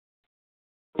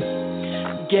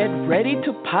Get ready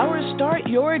to power start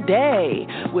your day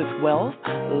with wealth,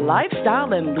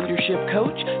 lifestyle, and leadership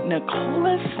coach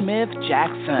Nicola Smith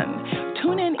Jackson.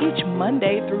 Tune in each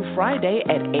Monday through Friday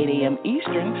at 8 a.m.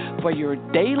 Eastern for your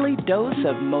daily dose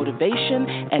of motivation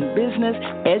and business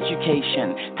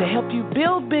education to help you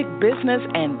build big business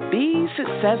and be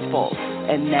successful.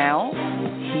 And now,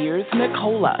 here's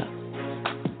Nicola.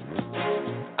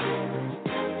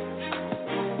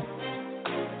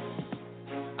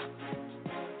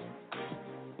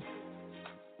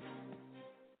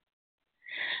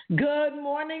 Good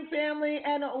morning, family,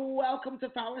 and welcome to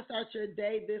Power Start Your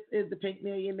Day. This is the Pink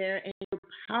Millionaire and your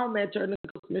Power Mentor,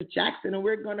 Nicola Smith Jackson, and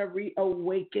we're going to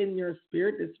reawaken your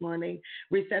spirit this morning,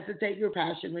 resuscitate your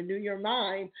passion, renew your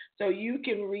mind so you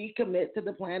can recommit to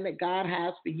the plan that God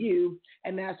has for you,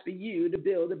 and that's for you to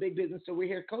build a big business. So we're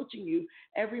here coaching you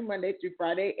every Monday through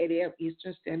Friday, 8 a.m.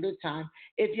 Eastern Standard Time.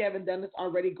 If you haven't done this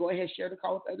already, go ahead, share the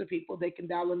call with other people. They can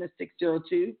dial in the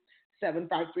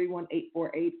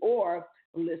 602-753-1848 or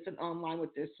listen online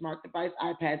with their smart device,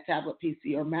 iPad, tablet,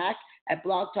 PC, or Mac at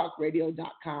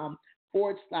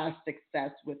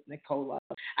blogtalkradio.com/success with Nicola.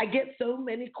 I get so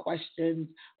many questions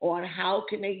on how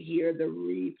can they hear the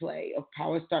replay of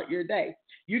Power Start Your Day.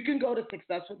 You can go to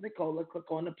Success with Nicola,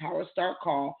 click on the Power Start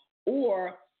call,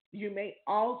 or you may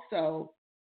also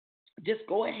just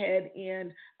go ahead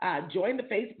and join the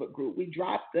Facebook group. We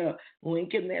drop the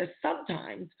link in there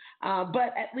sometimes,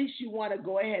 but at least you want to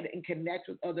go ahead and connect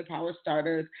with other Power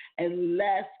Starters, and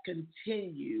let's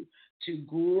continue to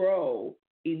grow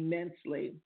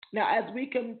immensely. Now, as we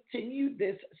continue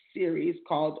this series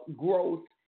called Growth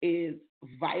is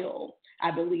Vital,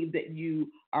 I believe that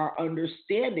you are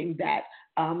understanding that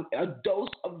a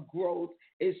dose of growth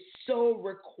is so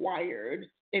required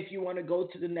if you want to go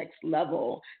to the next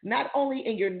level, not only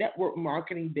in your network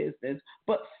marketing business,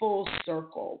 but full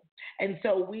circle. And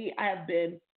so we have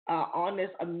been on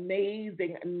this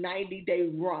amazing 90-day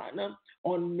run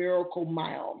on Miracle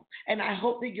Mile. And I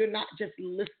hope that you're not just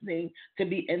listening to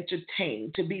be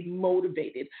entertained, to be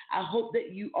motivated. I hope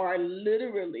that you are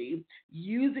literally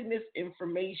using this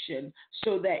information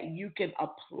so that you can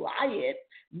apply it,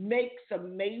 make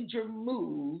some major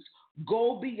moves,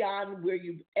 go beyond where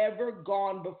you've ever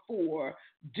gone before,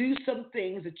 do some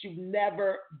things that you've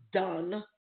never done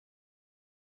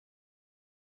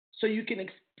so you can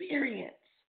experience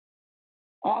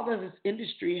all that this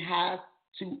industry has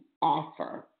to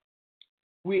offer.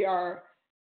 We are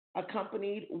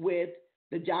accompanied with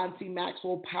the John C.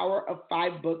 Maxwell Power of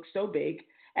 5 book, So Big,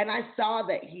 and I saw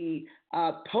that he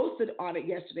posted on it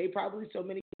yesterday. Probably so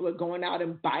many people are going out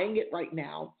and buying it right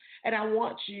now. And I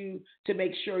want you to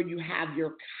make sure you have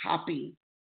your copy.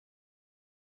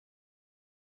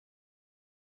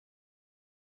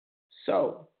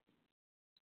 So,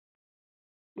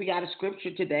 we got a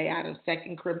scripture today out of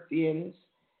 2 Corinthians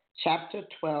chapter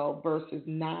 12, verses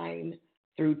 9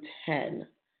 through 10.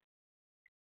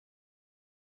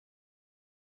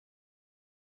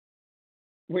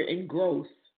 We're in growth.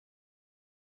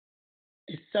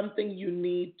 It's something you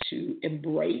need to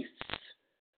embrace,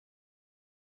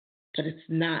 but it's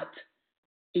not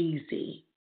easy.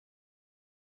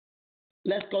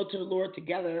 Let's go to the Lord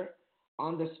together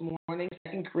on this morning.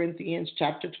 2 Corinthians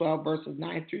chapter 12, verses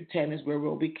 9 through 10 is where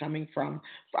we'll be coming from.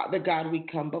 Father God, we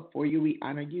come before you. We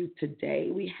honor you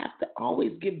today. We have to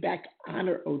always give back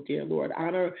honor, oh dear Lord.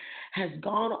 Honor has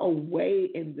gone away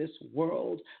in this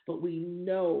world, but we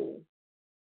know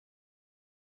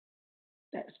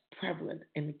that's prevalent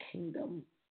in the kingdom.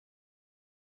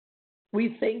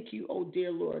 We thank you, oh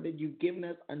dear Lord, that you've given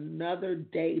us another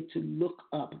day to look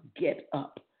up,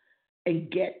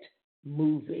 and get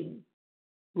moving.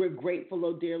 We're grateful,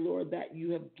 oh dear Lord, that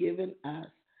you have given us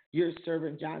your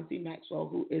servant, John C. Maxwell,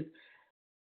 who is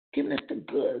giving us the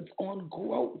goods on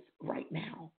growth right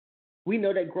now. We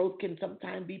know that growth can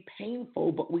sometimes be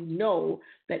painful, but we know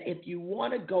that if you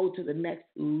want to go to the next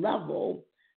level,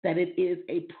 that it is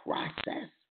a process.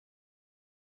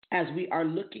 As we are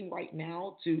looking right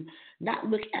now to not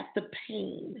look at the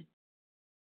pain,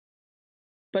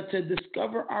 but to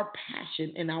discover our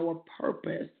passion and our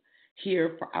purpose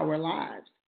here for our lives.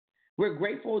 We're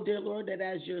grateful, dear Lord, that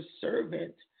as your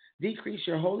servant, decrease,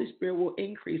 your Holy Spirit will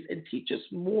increase and teach us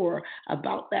more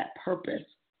about that purpose.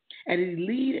 And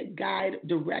lead, guide,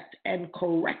 direct, and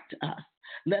correct us.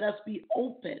 Let us be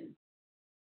open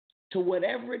to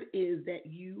whatever it is that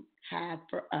you have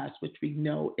for us, which we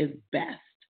know is best.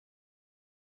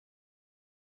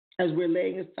 As we're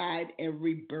laying aside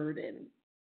every burden,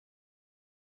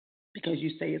 because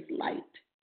you say it's light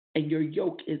and your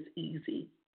yoke is easy.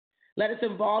 Let us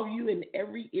involve you in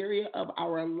every area of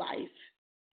our life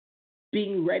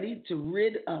being ready to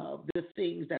rid of the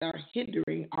things that are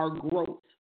hindering our growth.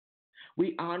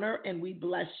 We honor and we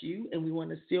bless you, and we want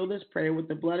to seal this prayer with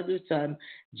the blood of your Son,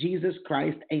 Jesus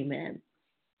Christ. Amen.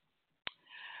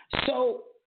 So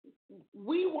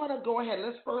we want to go ahead.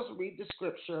 Let's first read the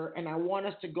scripture, and I want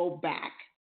us to go back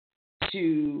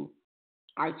to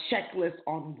our checklist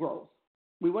on growth.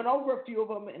 We went over a few of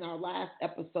them in our last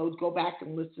episode. Go back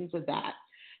and listen to that,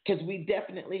 because we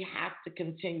definitely have to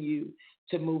continue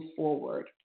to move forward.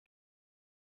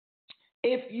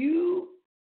 If you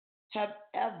have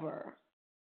ever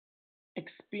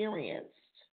experienced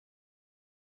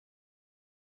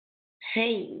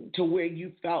pain to where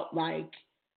you felt like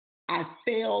I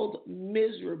failed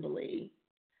miserably,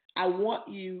 I want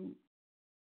you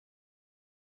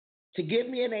to give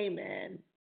me an amen,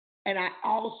 and I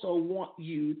also want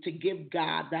you to give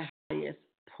God the highest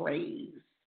praise.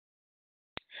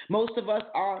 Most of us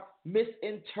are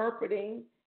misinterpreting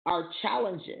our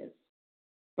challenges,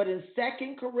 but in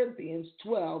 2 Corinthians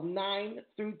 12, 9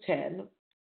 through 10,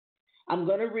 I'm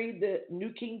going to read the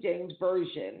New King James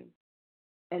Version,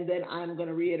 and then I'm going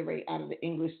to reiterate out of the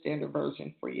English Standard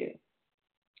Version for you.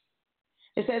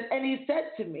 It says, "And he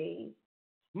said to me,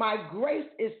 my grace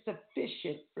is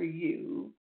sufficient for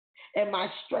you, and my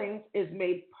strength is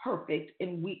made perfect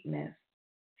in weakness.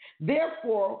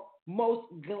 Therefore, most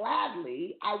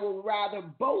gladly, I will rather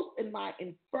boast in my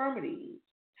infirmities,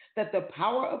 that the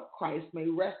power of Christ may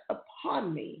rest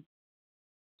upon me.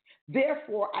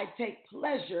 Therefore, I take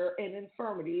pleasure in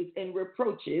infirmities, in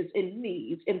reproaches, in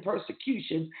needs, in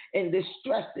persecutions, in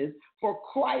distresses, for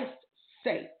Christ's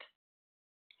sake.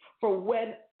 For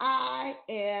when I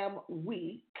am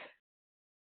weak,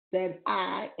 then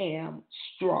I am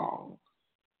strong."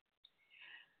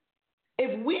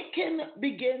 If we can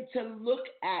begin to look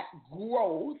at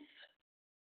growth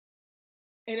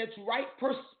in its right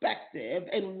perspective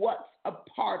and what's a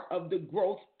part of the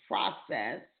growth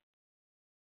process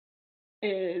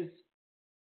is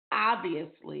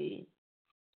obviously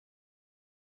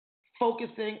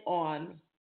focusing on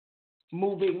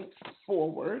moving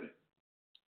forward.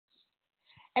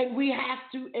 And we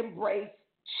have to embrace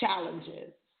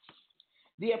challenges.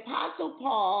 The Apostle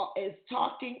Paul is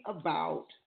talking about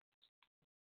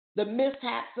the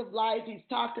mishaps of life. He's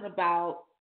talking about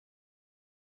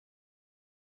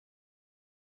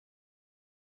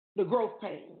the growth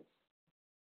pains.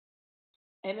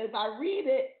 And as I read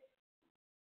it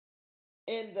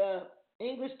in the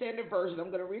English Standard Version, I'm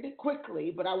going to read it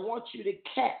quickly, but I want you to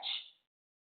catch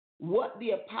what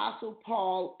the Apostle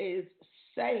Paul is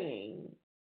saying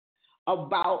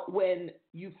about when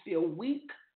you feel weak,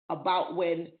 about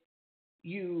when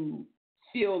you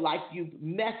feel like you've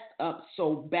messed up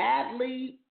so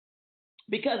badly,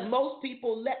 because most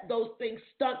people let those things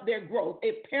stunt their growth.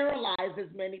 It paralyzes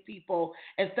many people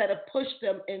instead of push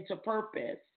them into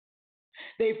purpose.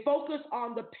 They focus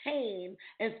on the pain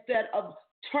instead of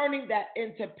turning that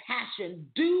into passion.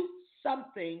 Do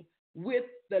something with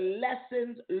the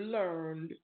lessons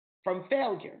learned from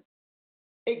failure.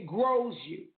 It grows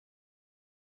you.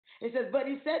 It says, "But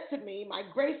he said to me, my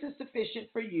grace is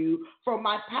sufficient for you, for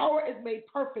my power is made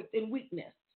perfect in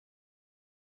weakness."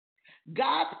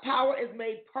 God's power is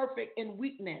made perfect in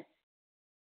weakness.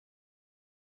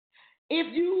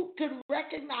 If you can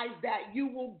recognize that, you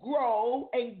will grow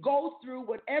and go through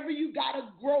whatever you got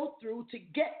to grow through to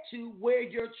get to where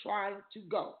you're trying to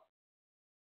go.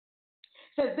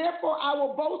 It says, "Therefore I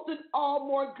will boast in all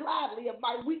more gladly of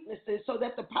my weaknesses, so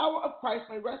that the power of Christ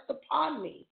may rest upon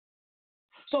me."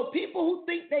 So people who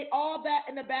think they all that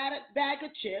in a bag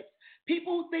of chips,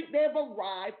 people who think they've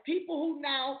arrived, people who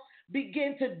now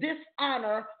begin to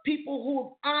dishonor people who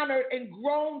have honored and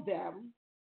grown them,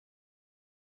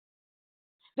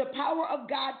 the power of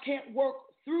God can't work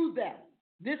through them.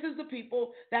 This is the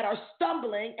people that are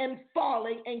stumbling and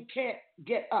falling and can't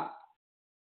get up.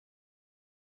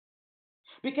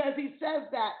 Because he says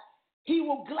that he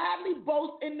will gladly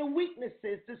boast in the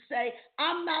weaknesses, to say,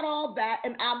 I'm not all that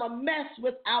and I'm a mess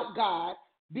without God,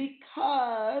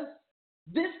 because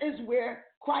this is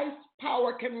where Christ's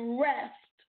power can rest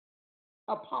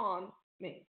upon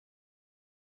me.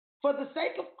 For the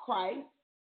sake of Christ,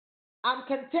 I'm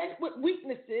content with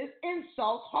weaknesses,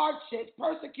 insults, hardships,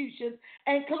 persecutions,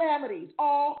 and calamities.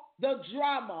 All the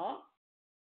drama.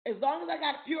 As long as I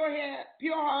got pure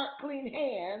heart, clean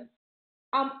hands,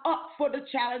 I'm up for the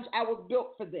challenge. I was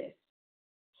built for this.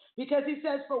 Because he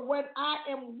says, for when I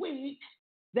am weak,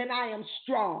 then I am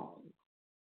strong.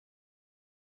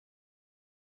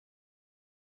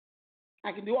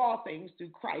 I can do all things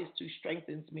through Christ who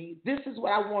strengthens me. This is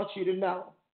what I want you to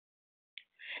know.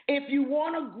 If you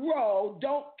want to grow,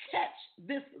 don't catch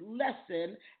this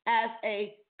lesson as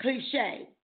a cliche.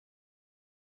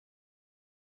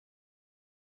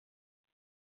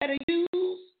 Better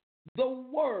use the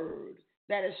word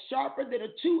that is sharper than a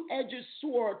two-edged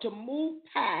sword to move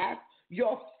past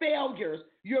your failures.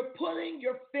 You're putting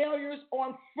your failures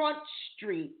on Front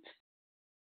Street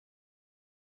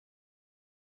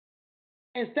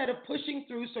instead of pushing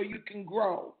through so you can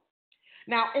grow.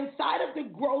 Now, inside of the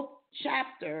growth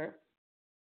chapter,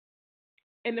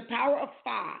 in the Power of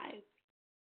Five,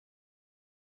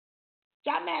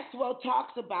 John Maxwell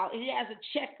talks about, he has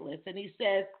a checklist, and he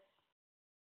says,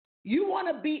 you want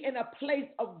to be in a place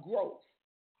of growth.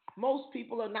 Most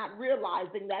people are not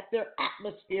realizing that their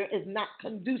atmosphere is not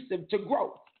conducive to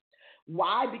growth.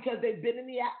 Why? Because they've been in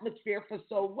the atmosphere for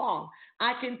so long.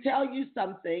 I can tell you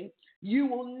something, you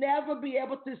will never be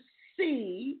able to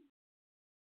see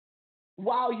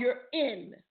while you're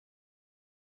in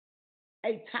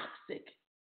a toxic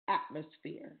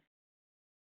atmosphere.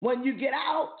 When you get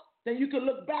out, then you can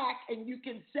look back and you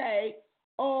can say,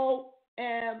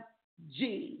 OMG.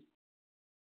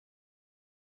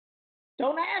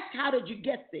 Don't ask how did you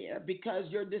get there, because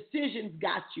your decisions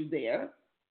got you there.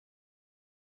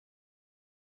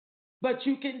 But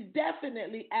you can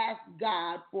definitely ask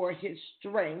God for his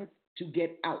strength to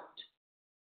get out.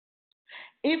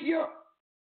 If your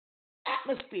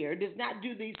atmosphere does not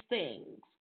do these things,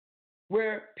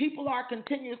 where people are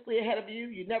continuously ahead of you,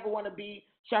 you never want to be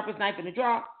sharpest knife in the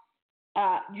drawer,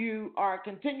 you are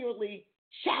continually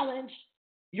challenged,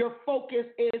 your focus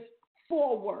is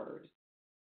forward.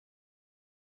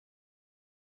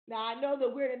 Now, I know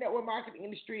that we're in the network marketing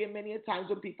industry, and many a times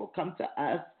when people come to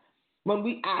us, when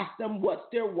we ask them what's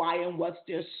their why and what's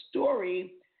their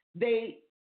story, they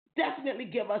definitely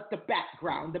give us the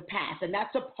background, the past, and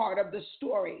that's a part of the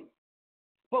story.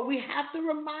 But we have to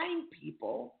remind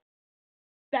people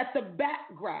that the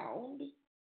background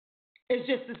is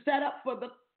just a setup for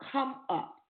the come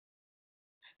up.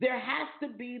 There has to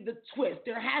be the twist.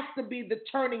 There has to be the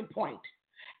turning point.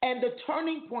 And the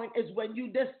turning point is when you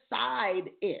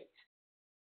decide it.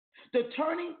 The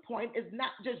turning point is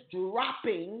not just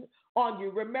dropping on you.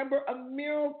 Remember, a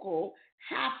miracle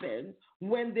happens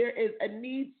when there is a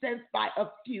need sensed by a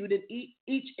few, and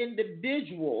each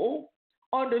individual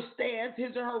understands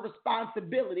his or her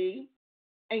responsibility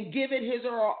and give it his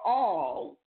or her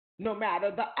all, no matter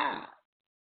the odds.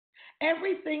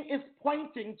 Everything is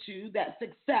pointing to that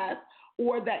success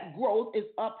or that growth is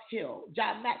uphill.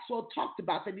 John Maxwell talked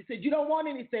about that. He said, you don't want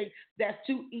anything that's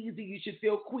too easy. You should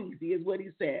feel queasy, is what he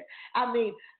said. I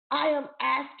mean, I am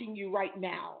asking you right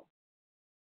now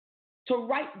to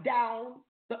write down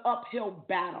the uphill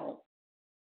battle.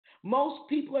 Most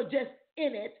people are just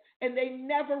in it, and they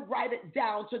never write it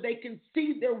down so they can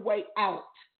see their way out.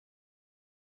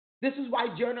 This is why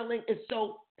journaling is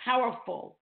so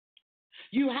powerful.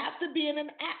 You have to be in an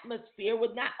atmosphere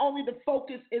where not only the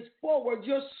focus is forward,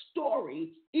 your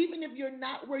story, even if you're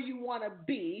not where you want to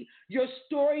be, your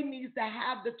story needs to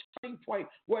have the turning point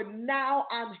where now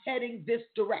I'm heading this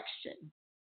direction.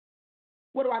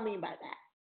 What do I mean by that?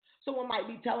 Someone might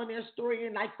be telling their story,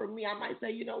 and like for me, I might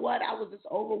say, you know what, I was this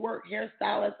overworked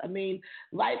hairstylist. I mean,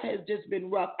 life has just been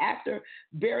rough. After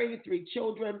burying 3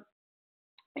 children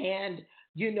and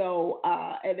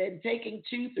and then taking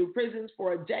 2 through prisons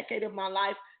for a decade of my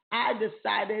life, I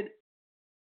decided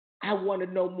I want to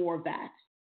know more of that.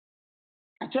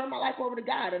 I turned my life over to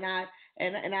God, and I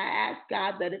asked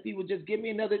God that if he would just give me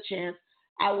another chance,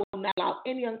 I will not allow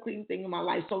any unclean thing in my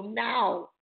life. So now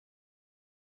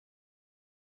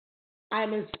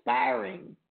I'm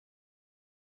inspiring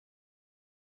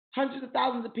hundreds of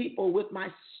thousands of people with my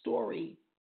story,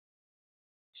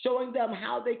 showing them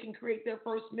how they can create their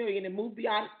first million and move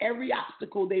beyond every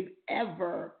obstacle they've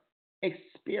ever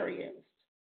experienced.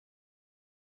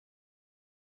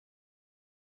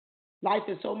 Life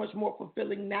is so much more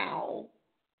fulfilling now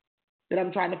that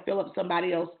I'm trying to fill up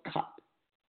somebody else's cup.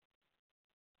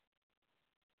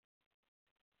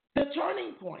 The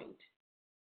turning point.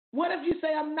 What if you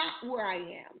say, I'm not where I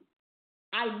am?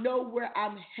 I know where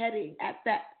I'm heading. At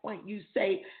that point, you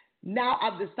say, now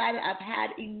I've decided I've had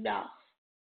enough.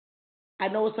 I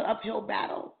know it's an uphill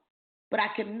battle, but I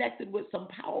connected with some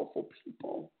powerful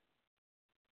people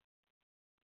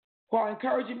who are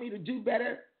encouraging me to do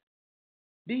better,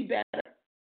 be better,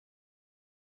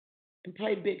 and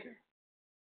play bigger.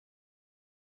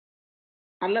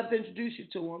 I'd love to introduce you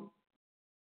to them.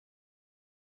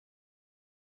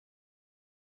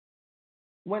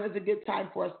 When is a good time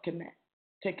for us to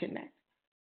connect?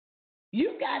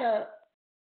 You gotta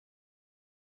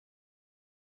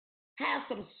have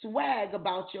some swag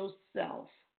about yourself.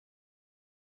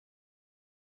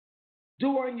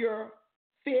 during your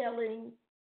failing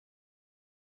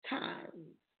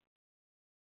times.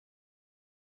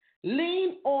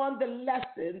 Lean on the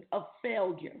lessons of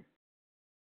failure.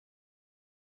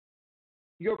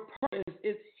 Your purpose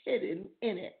is hidden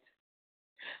in it.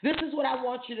 This is what I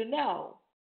want you to know.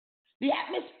 The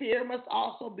atmosphere must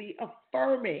also be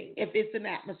affirming if it's an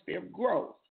atmosphere of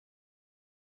growth.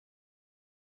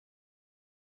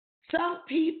 Some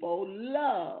people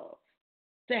love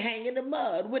to hang in the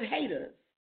mud with haters.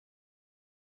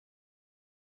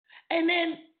 And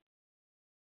then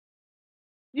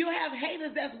you have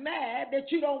haters that's mad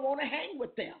that you don't want to hang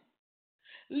with them.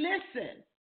 Listen,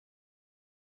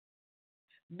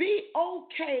 be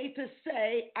okay to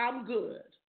say, I'm good.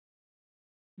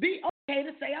 Be okay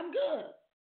to say, I'm good.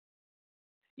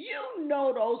 You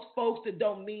know those folks that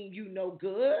don't mean you no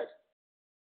good.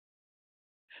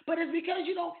 But it's because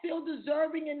you don't feel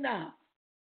deserving enough.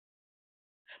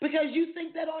 Because you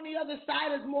think that on the other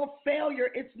side is more failure.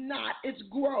 It's not, it's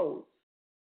growth.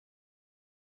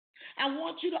 I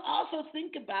want you to also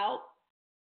think about,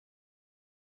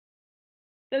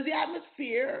 does the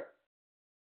atmosphere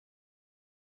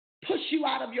push you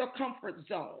out of your comfort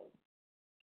zone?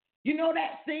 You know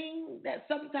that thing that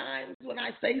sometimes when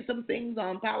I say some things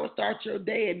on Power Start Your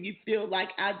Day and you feel like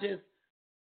I just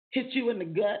hit you in the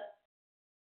gut,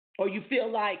 or you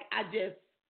feel like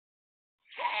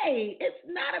hey, it's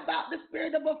not about the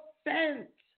spirit of offense.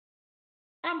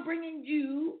 I'm bringing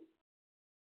you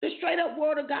the straight up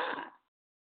word of God.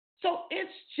 So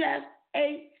it's just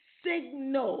a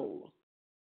signal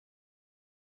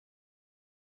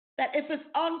that if it's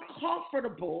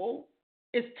uncomfortable,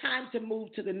 it's time to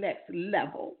move to the next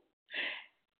level.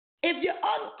 If you're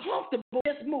uncomfortable,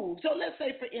 just move. So let's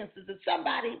say, for instance, if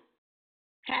somebody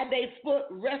had their foot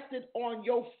rested on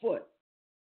your foot,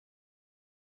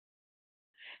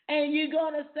 and you're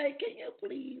going to say, can you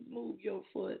please move your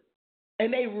foot?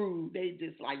 And they rude. They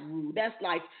just like rude. That's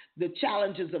like the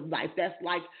challenges of life. That's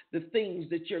like the things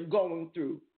that you're going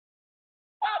through.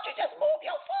 Why don't you just move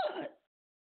your foot?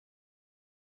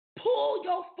 Pull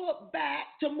your foot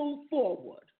back to move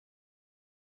forward.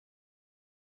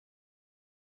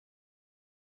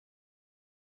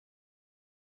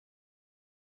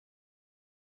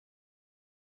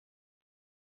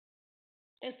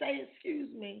 And say, excuse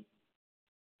me,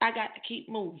 I got to keep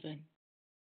moving.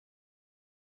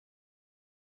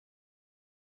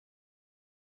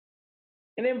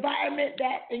 An environment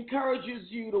that encourages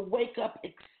you to wake up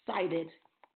excited.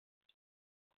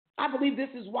 I believe this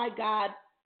is why God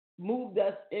moved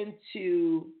us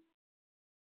into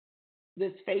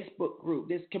this Facebook group,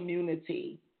 this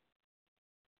community.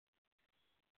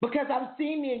 Because I'm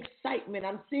seeing the excitement.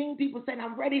 I'm seeing people saying,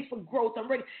 I'm ready for growth. I'm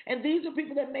ready. And these are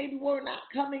people that maybe were not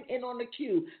coming in on the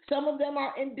queue. Some of them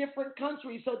are in different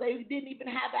countries, so they didn't even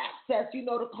have access,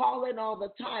 to call in all the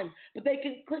time. But they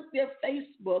can click their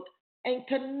Facebook and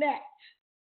connect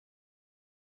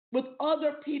with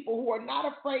other people who are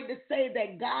not afraid to say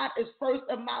that God is first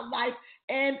of my life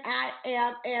and I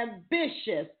am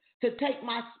ambitious to take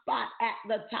my spot at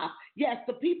the top. Yes,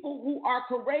 the people who are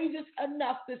courageous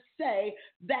enough to say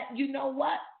that, you know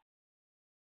what,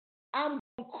 I'm going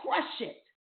to crush it,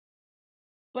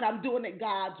 but I'm doing it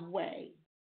God's way.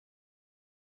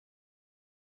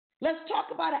 Let's talk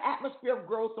about an atmosphere of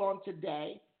growth on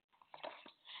today,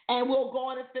 and we'll go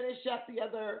on and finish up the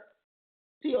other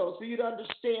pills for you to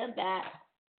understand that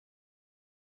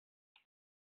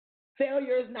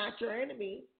failure is not your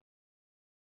enemy.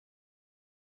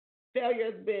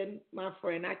 Failure has been my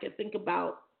friend. I can think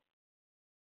about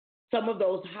some of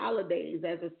those holidays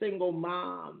as a single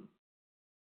mom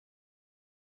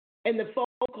and the phone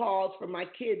calls for my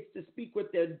kids to speak with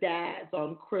their dads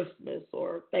on Christmas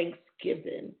or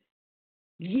Thanksgiving,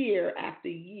 year after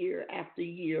year after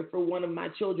year. For one of my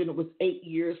children, it was 8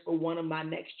 years. For one of my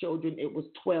next children, it was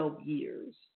 12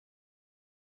 years.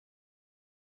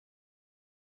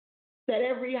 That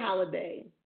every holiday,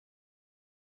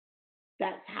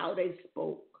 that's how they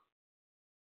spoke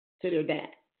to their dad.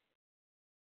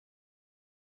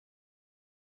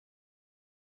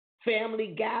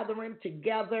 Family gathering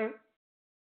together.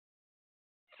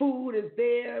 Food is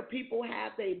there. People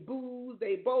have their boos,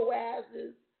 their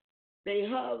Boazes, their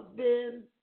husbands.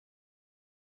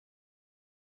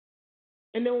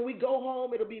 And then when we go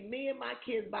home, it'll be me and my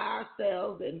kids by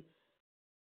ourselves. And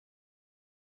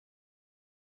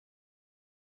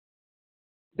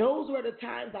those were the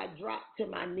times I dropped to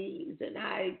my knees and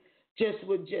I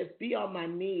would be on my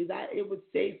knees. It would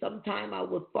say sometime I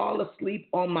would fall asleep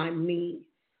on my knees.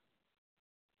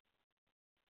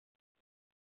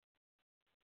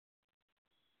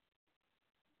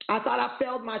 I thought I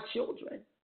failed my children.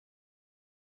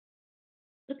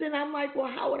 But then I'm like,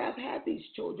 well, how would I have had these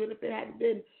children if it hadn't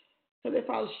been? Because if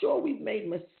I was sure we've made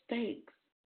mistakes,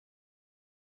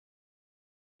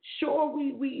 sure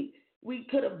we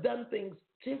could have done things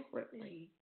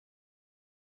differently.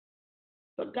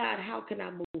 But God, how can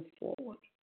I move forward?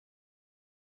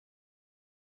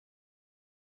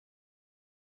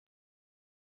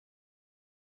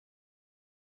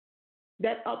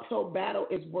 That uphill battle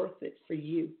is worth it for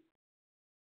you.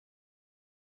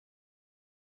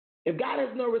 If God has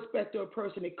no respect to a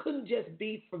person, it couldn't just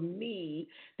be for me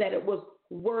that it was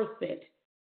worth it.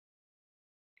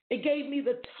 It gave me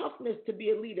the toughness to be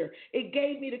a leader. It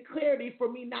gave me the clarity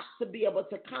for me not to be able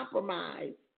to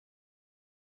compromise.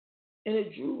 And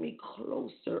it drew me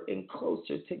closer and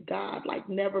closer to God like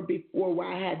never before,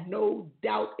 where I had no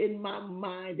doubt in my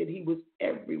mind that He was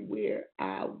everywhere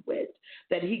I went,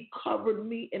 that He covered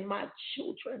me and my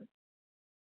children.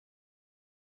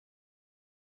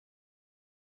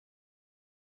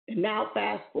 And now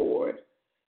fast forward,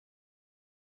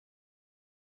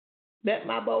 met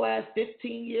my Boaz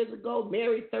 15 years ago,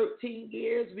 married 13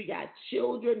 years. We got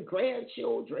children,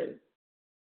 grandchildren.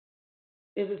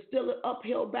 Is it still an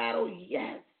uphill battle?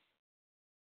 Yes.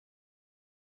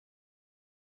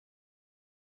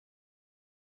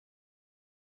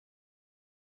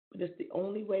 But it's the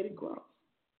only way to grow.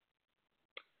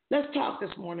 Let's talk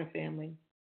this morning, family.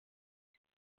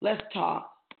 Let's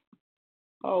talk.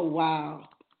 Oh, wow.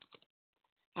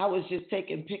 I was just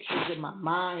taking pictures in my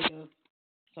mind of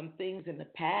some things in the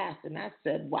past, and I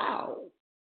said, wow,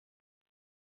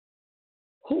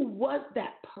 who was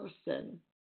that person?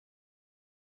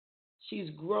 She's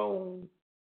grown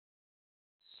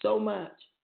so much.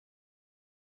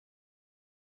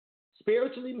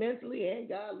 Spiritually, mentally, and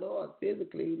God, Lord,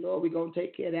 physically. Lord, we're going to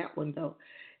take care of that one, though.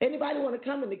 Anybody want to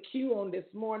come in the queue on this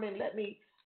morning? Let me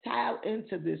tile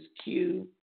into this queue.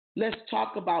 Let's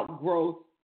talk about growth.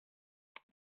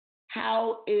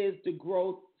 How is the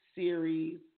growth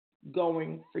series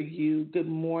going for you? Good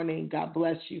morning. God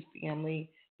bless you, family.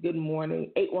 Good morning.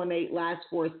 818 last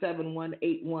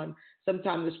 47181.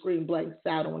 Sometimes the screen blanks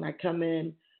out, and when I come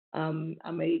in,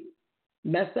 I may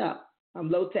mess up. I'm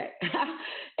low tech.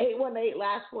 818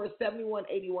 last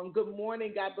 47181. Good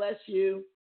morning. God bless you.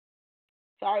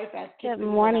 Sorry if I skipped. Good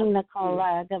morning,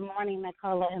 Nicola. Good morning,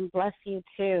 Nicola, and bless you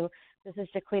too. This is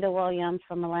Jaquita Williams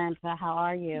from Atlanta. How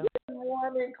are you? Good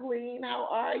morning, Queen. How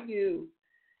are you?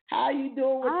 How are you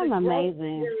doing with I'm the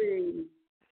amazing. series?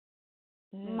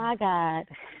 My God.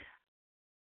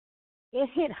 It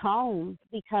hit home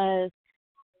because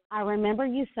I remember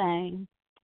you saying,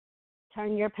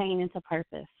 turn your pain into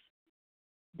purpose.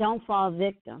 Don't fall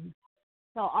victim.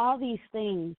 So all these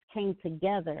things came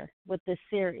together with this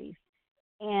series.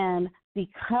 And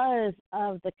because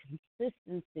of the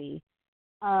consistency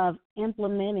of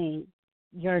implementing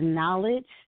your knowledge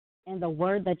and the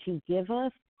word that you give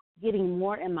us, getting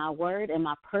more in my word and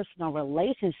my personal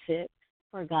relationship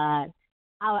for God,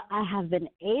 I have been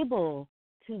able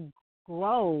to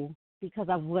grow because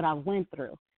of what I went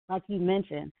through. Like you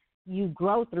mentioned, you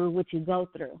grow through what you go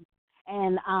through.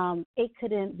 And it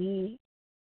couldn't be,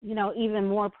 even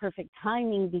more perfect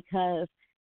timing because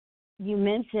you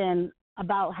mentioned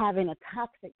about having a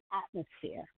toxic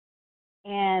atmosphere.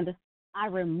 And I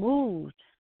removed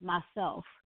myself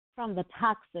from the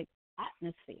toxic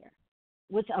atmosphere,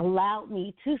 which allowed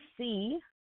me to see,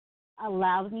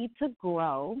 allowed me to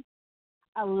grow,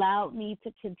 allowed me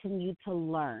to continue to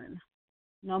learn.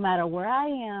 No matter where I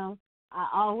am, I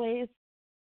always,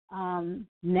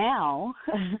 now,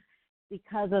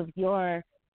 because of your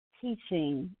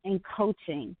teaching and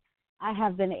coaching, I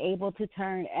have been able to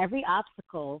turn every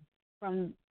obstacle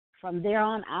from there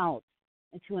on out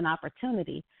into an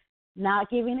opportunity, not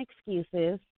giving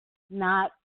excuses,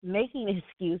 not making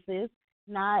excuses,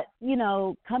 not,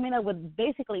 coming up with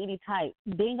basically any type,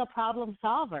 being a problem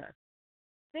solver,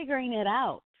 figuring it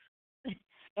out.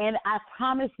 And I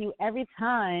promise you, every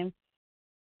time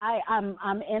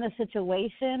I'm in a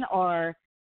situation or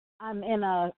I'm in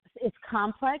it's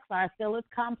complex or I feel it's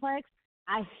complex,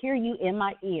 I hear you in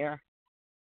my ear,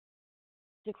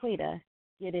 Jaquita,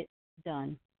 get it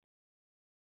done.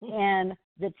 And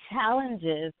the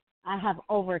challenges I have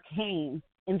overcame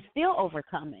and still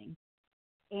overcoming.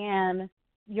 And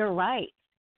you're right.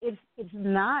 It's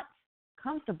not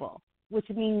comfortable, which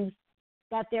means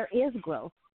that there is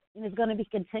growth, and it's going to be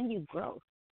continued growth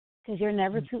because you're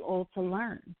never too old to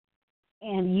learn.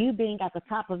 And you being at the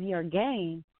top of your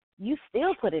game, you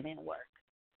still put it in work.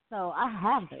 So I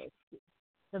have this.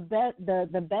 The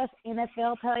best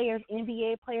NFL players,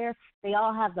 NBA players, they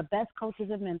all have the best coaches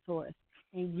and mentors.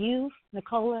 And you,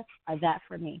 Nicola, are that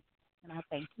for me. And I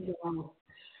thank you.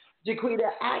 Jaquita,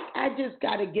 I just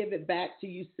got to give it back to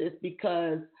you, sis,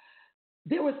 because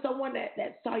there was someone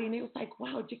that saw you and it was like,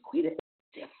 wow, Jaquita is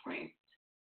different.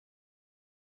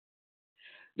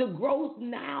 The growth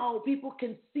now, people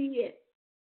can see it.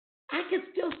 I can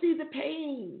still see the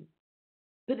pain,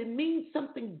 but it means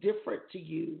something different to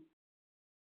you.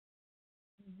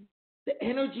 The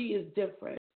energy is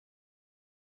different.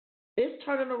 It's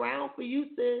turning around for you,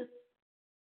 sis.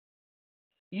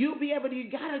 You'll be able to,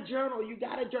 you got to journal. You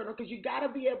got to journal because you got to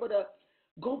be able to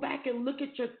go back and look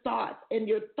at your thoughts. And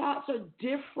your thoughts are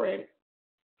different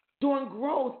during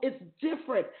growth. It's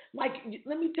different. Like,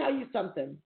 let me tell you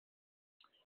something.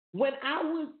 When I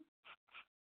was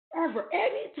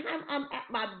anytime I'm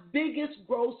at my biggest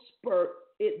growth spurt,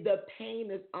 the pain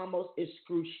is almost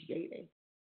excruciating.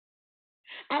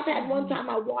 I've had one time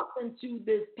I walked into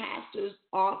this pastor's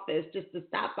office just to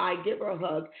stop by, give her a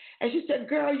hug, and she said,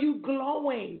 "Girl, you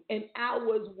glowing." And I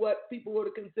was what people would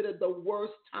have considered the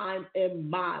worst time in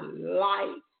my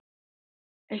life.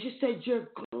 And she said, "You're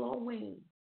glowing."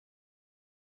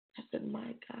 I said,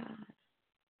 "My God,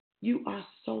 you are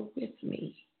so with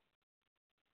me."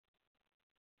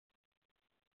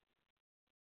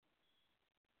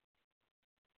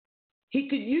 He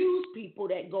could use people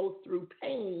that go through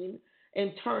pain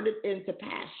and turn it into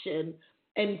passion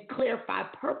and clarify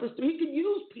purpose. He could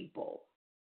use people.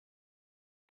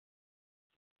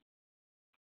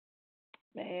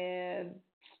 Man,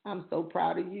 I'm so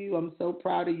proud of you. I'm so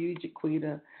proud of you,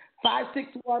 Jaquita.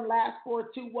 561 last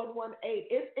 42118.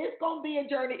 It's gonna be a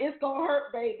journey. It's gonna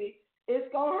hurt, baby. It's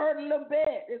gonna hurt a little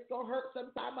bit. It's gonna hurt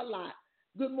sometime a lot.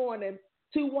 Good morning.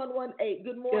 2118.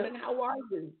 Good morning. How are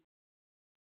you?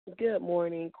 Good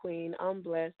morning, Queen. I'm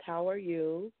blessed. How are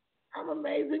you? I'm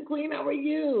amazing, Queen. How are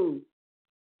you?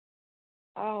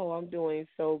 Oh, I'm doing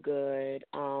so good.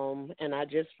 And I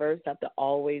just first have to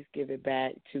always give it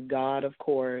back to God, of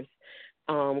course.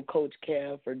 Coach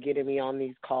Kev for getting me on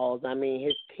these calls. I mean,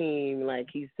 his team, like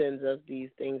he sends us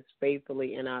these things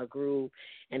faithfully in our group,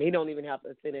 and he don't even have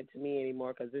to send it to me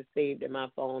anymore because it's saved in my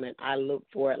phone, and I look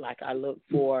for it like I look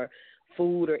for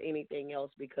food or anything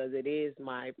else because it is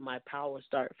my power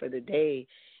start for the day.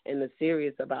 And the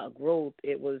serious about growth,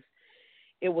 it was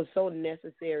so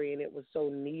necessary and it was so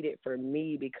needed for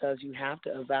me because you have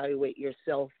to evaluate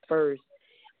yourself first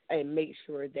and make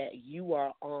sure that you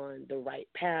are on the right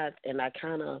path. And I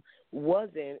kind of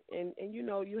wasn't. And you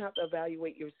know, you have to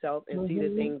evaluate yourself and see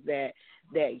the things that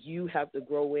you have to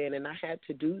grow in. And I had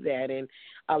to do that. And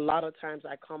a lot of times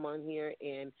I come on here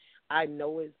and I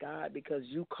know it's God because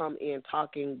you come in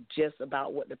talking just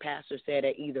about what the pastor said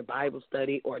at either Bible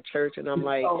study or church. And I'm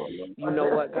like, you know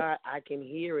what, God, I can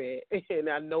hear it. And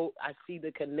I know I see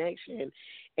the connection.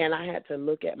 And I had to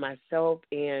look at myself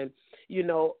and, you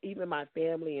know, even my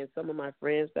family and some of my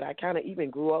friends that I kind of even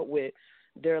grew up with,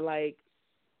 they're like,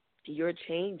 you're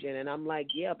changing. And I'm like,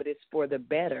 yeah, but it's for the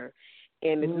better.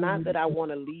 And it's not that I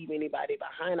want to leave anybody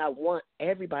behind. I want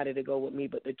everybody to go with me.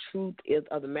 But the truth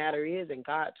of the matter is, and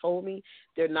God told me,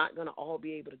 they're not going to all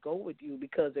be able to go with you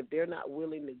because if they're not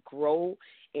willing to grow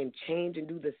and change and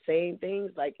do the same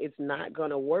things, like it's not going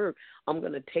to work. I'm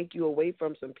going to take you away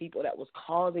from some people that was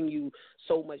causing you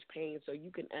so much pain so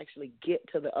you can actually get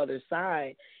to the other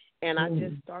side. And I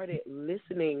just started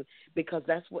listening because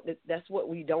that's what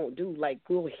we don't do. Like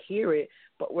we'll hear it,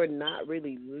 but we're not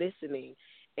really listening.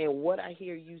 And what I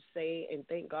hear you say, and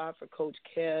thank God for Coach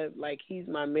Kev, like he's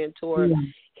my mentor. Yeah.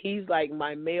 He's like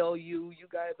my male you. You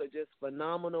guys are just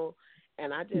phenomenal.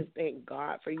 And I just thank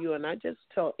God for you. And I just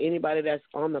tell anybody that's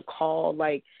on the call,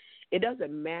 like it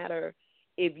doesn't matter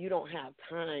if you don't have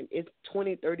time. It's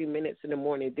 20, 30 minutes in the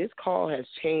morning. This call has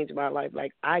changed my life.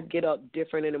 Like I get up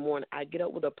different in the morning. I get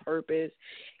up with a purpose.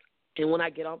 And when I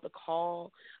get off the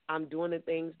call, I'm doing the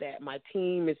things that my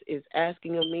team is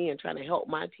asking of me and trying to help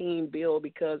my team build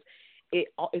because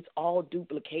it's all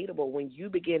duplicatable. When you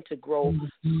begin to grow,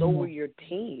 so will your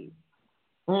team.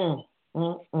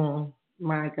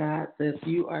 My God, sis,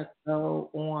 you are so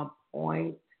on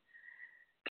point.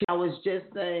 I was just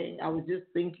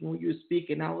thinking when you were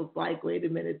speaking, I was like, wait a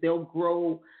minute, they'll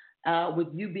grow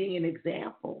with you being an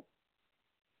example.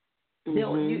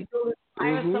 You'll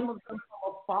inspire some of them from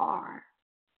afar.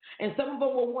 And some of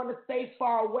them will want to stay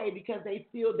far away because they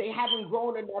feel they haven't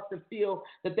grown enough to feel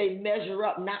that they measure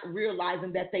up, not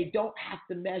realizing that they don't have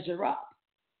to measure up.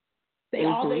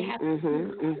 All they have to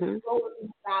do is grow who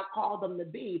God called them to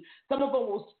be. Some of them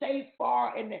will stay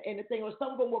far in the thing, or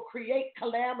some of them will create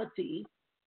calamity.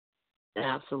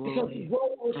 Absolutely. Because the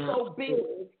growth is so big,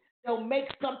 they'll make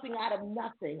something out of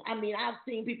nothing. I mean, I've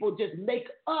seen people just make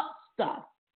up stuff.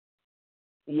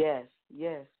 Yes,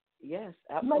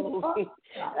 absolutely.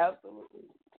 Absolutely.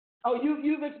 Oh,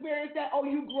 you've experienced that? Oh,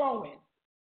 you growing.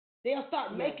 They'll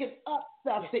start Yes. making up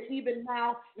stuff to even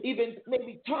now, even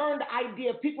maybe turn the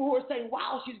idea. People who are saying,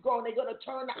 wow, she's growing, they're going to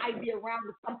turn the idea around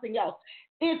to something else.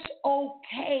 It's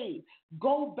okay.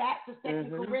 Go back to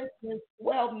 2 Corinthians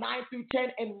 12, 9 through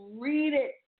 10, and read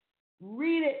it.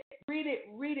 Read it, read it,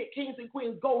 read it, kings and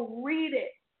queens. Go read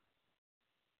it.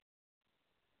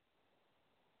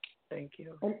 Thank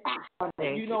you. And act on it.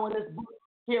 Thank You know, in this book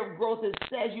here, Growth, it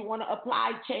says you want to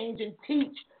apply, change, and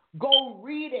teach. Go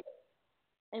read it.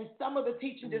 And some of the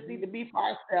teaching just need to be for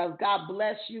ourselves. God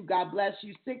bless you. God bless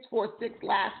you. 646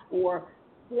 last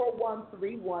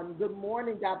 4131. Good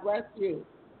morning. God bless you.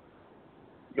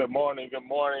 Good morning. Good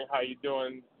morning. How you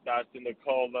doing, Dr.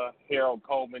 Nicola? Harold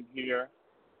Coleman here.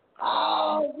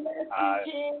 Oh, bless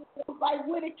you, King. Like,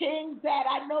 where the Kings at?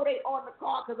 I know they on the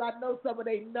call because I know some of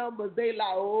their numbers. They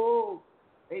like, oh,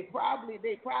 they probably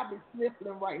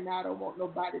sniffling right now. I don't want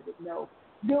nobody to know.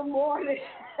 Good morning.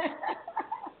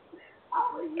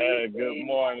 How are you? Hey, good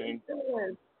morning.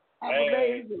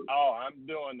 Amazing. Oh, I'm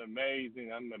doing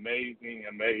amazing. I'm amazing.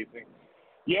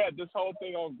 Yeah, this whole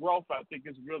thing on growth, I think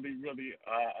is really, really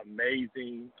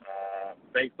amazing.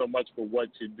 Thanks so much for what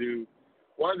you do.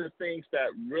 One of the things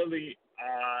that really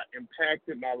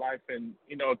impacted my life and,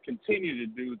 continue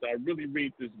to do is I really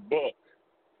read this book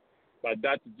by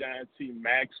Dr. John C.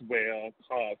 Maxwell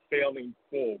called Failing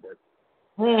Forward.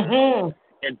 Mm-hmm.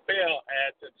 And fail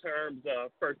at the terms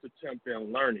of first attempt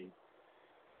in learning.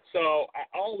 So I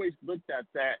always looked at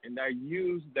that and I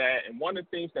used that. And one of the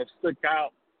things that stuck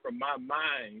out from my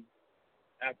mind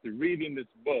after reading this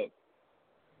book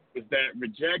was that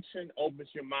rejection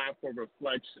opens your mind for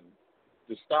reflection,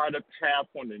 to start a path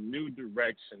on a new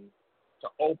direction, to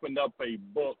open up a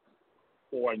book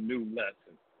for a new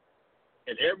lesson.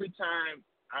 And every time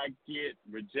I get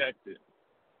rejected,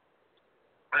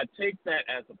 I take that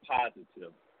as a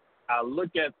positive. I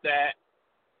look at that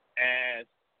as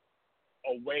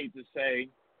a way to say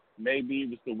maybe it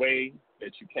was the way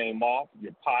that you came off,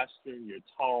 your posture, your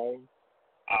tone,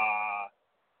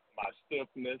 my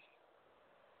stiffness.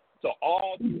 So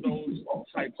all through those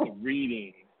types of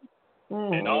reading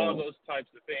and all those types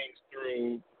of things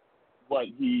through what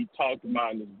he talked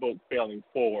about in his book, Failing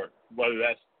Forward, whether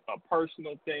that's a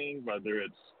personal thing, whether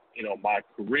it's, my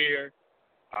career,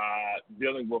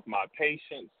 dealing with my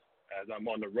patients as I'm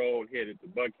on the road headed to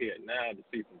Buckhead now to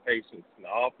see some patients in the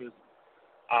office.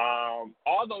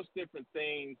 All those different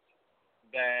things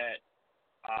that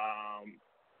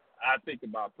I think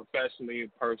about professionally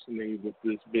and personally with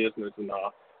this business and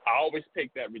all. I always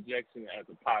take that rejection as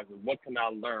a positive. What can I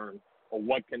learn or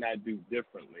what can I do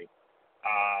differently?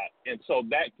 And so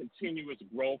that continuous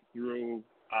growth through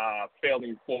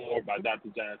Failing Forward by Dr.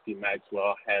 John C.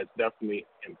 Maxwell has definitely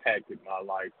impacted my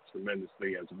life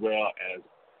tremendously, as well as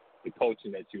the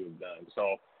coaching that you have done.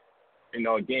 So,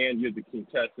 again, you're the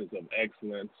quintessence of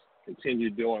excellence. Continue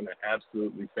doing an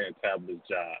absolutely fantastic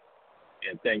job.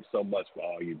 And thanks so much for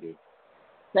all you do.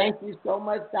 Thank you so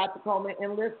much, Dr. Coleman.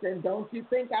 And listen, don't you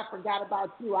think I forgot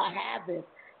about you. I haven't.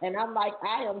 And I'm like,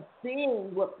 I am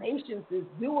seeing what patience is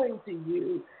doing to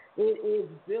you. It is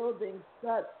building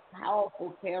such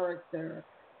powerful character.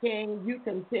 King, you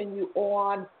continue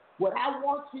on. What I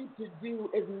want you to do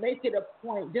is make it a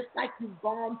point, just like you've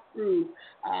gone through,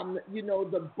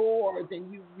 the boards and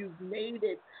you've made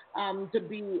it to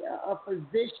be a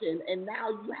physician, and now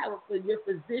you have your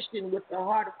physician with the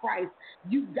heart of Christ.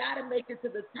 You've got to make it to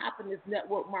the top in this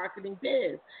network marketing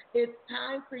biz. It's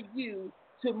time for you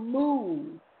to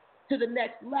move to the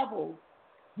next level.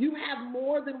 You have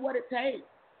more than what it takes.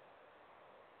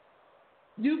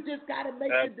 You've just got to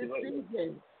make the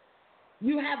decision.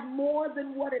 You have more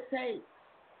than what it takes.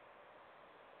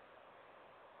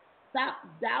 Stop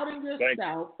doubting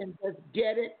yourself and just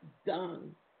get it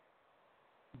done.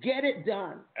 Get it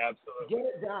done. Absolutely. Get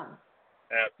it done.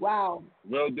 Absolutely. Wow.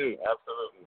 Will do.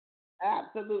 Absolutely.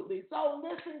 Absolutely. So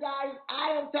listen, guys,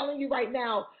 I am telling you right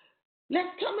now,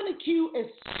 let's come in the queue as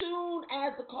soon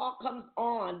as the call comes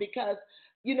on because,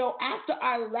 after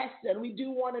our lesson, we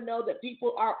do want to know that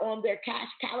people are on their cash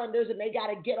calendars and they got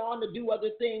to get on to do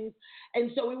other things.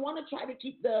 And so we want to try to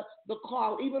keep the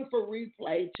call, even for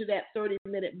replay, to that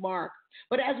 30-minute mark.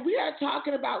 But as we are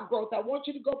talking about growth, I want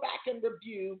you to go back and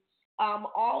review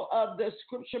all of the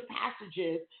scripture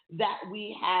passages that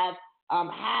we have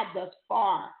had thus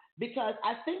far. Because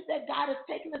I think that God has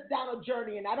taken us down a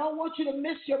journey, and I don't want you to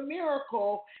miss your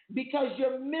miracle because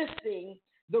you're missing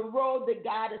the road that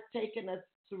God has taken us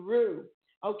through.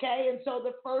 Okay, and so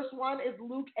the first one is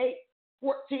Luke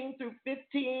 8:14 through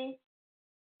 15.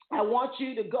 I want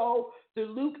you to go to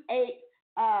Luke 8,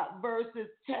 verses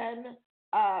 10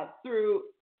 through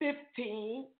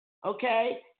 15.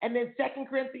 Okay? And then 2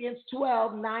 Corinthians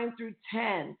 12, 9 through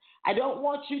 10. I don't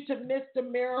want you to miss the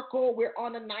miracle. We're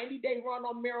on a 90-day run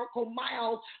on Miracle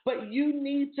Miles, but you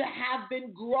need to have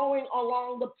been growing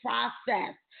along the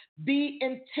process. Be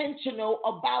intentional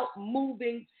about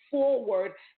moving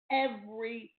forward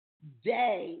every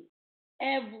day.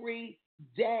 Every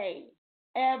day.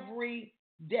 Every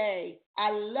day.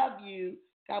 I love you.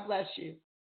 God bless you.